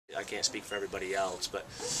I can't speak for everybody else, but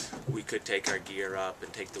we could take our gear up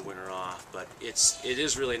and take the winter off. But it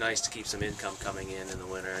is really nice to keep some income coming in the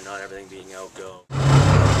winter and not everything being outgo.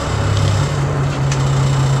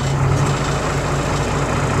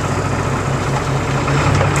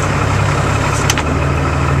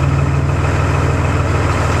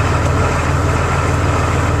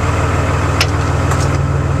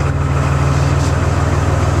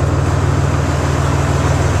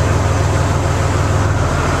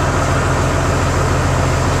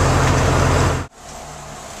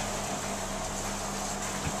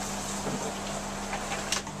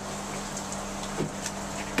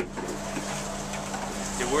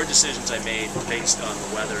 There were decisions I made based on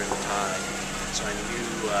the weather and the tide. So I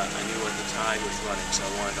knew when the tide was running, so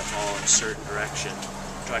I wanted to haul in a certain direction,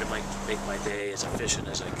 try to make my day as efficient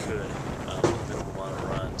as I could with minimal amount of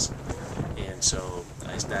runs. And so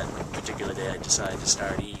that particular day I decided to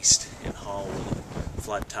start east and haul with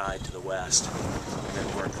flood tide to the west, and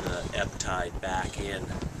then work the ebb tide back in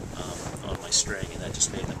on my string, and that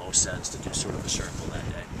just made the most sense to do sort of a circle that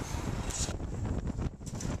day.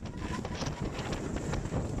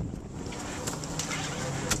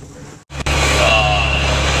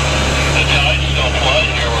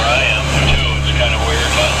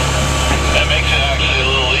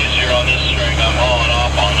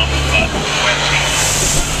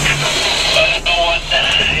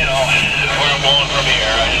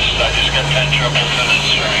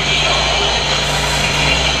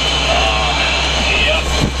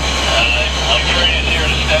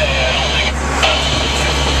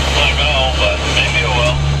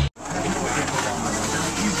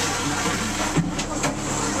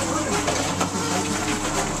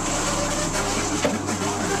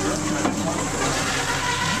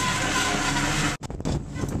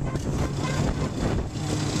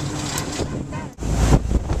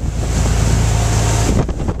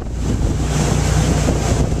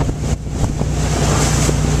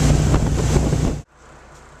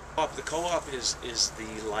 The co-op is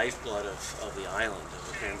the lifeblood of the island, of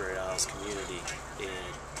the Cranberry Isles community,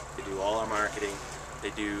 and they do all our marketing.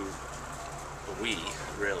 They do, well, we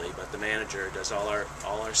really, but the manager does all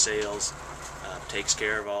our sales, takes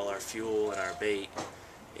care of all our fuel and our bait.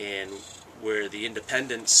 And where the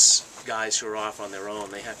independents guys who are off on their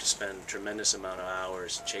own, they have to spend a tremendous amount of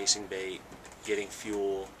hours chasing bait, getting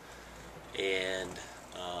fuel, and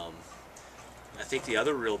I think the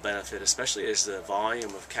other real benefit, especially as the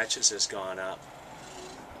volume of catches has gone up,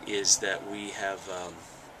 is that we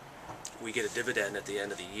get a dividend at the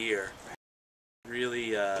end of the year.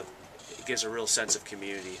 Really, it gives a real sense of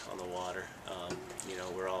community on the water. You know,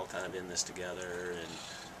 we're all kind of in this together, and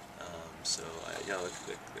so you know,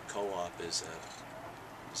 the co-op has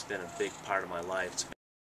been a big part of my life.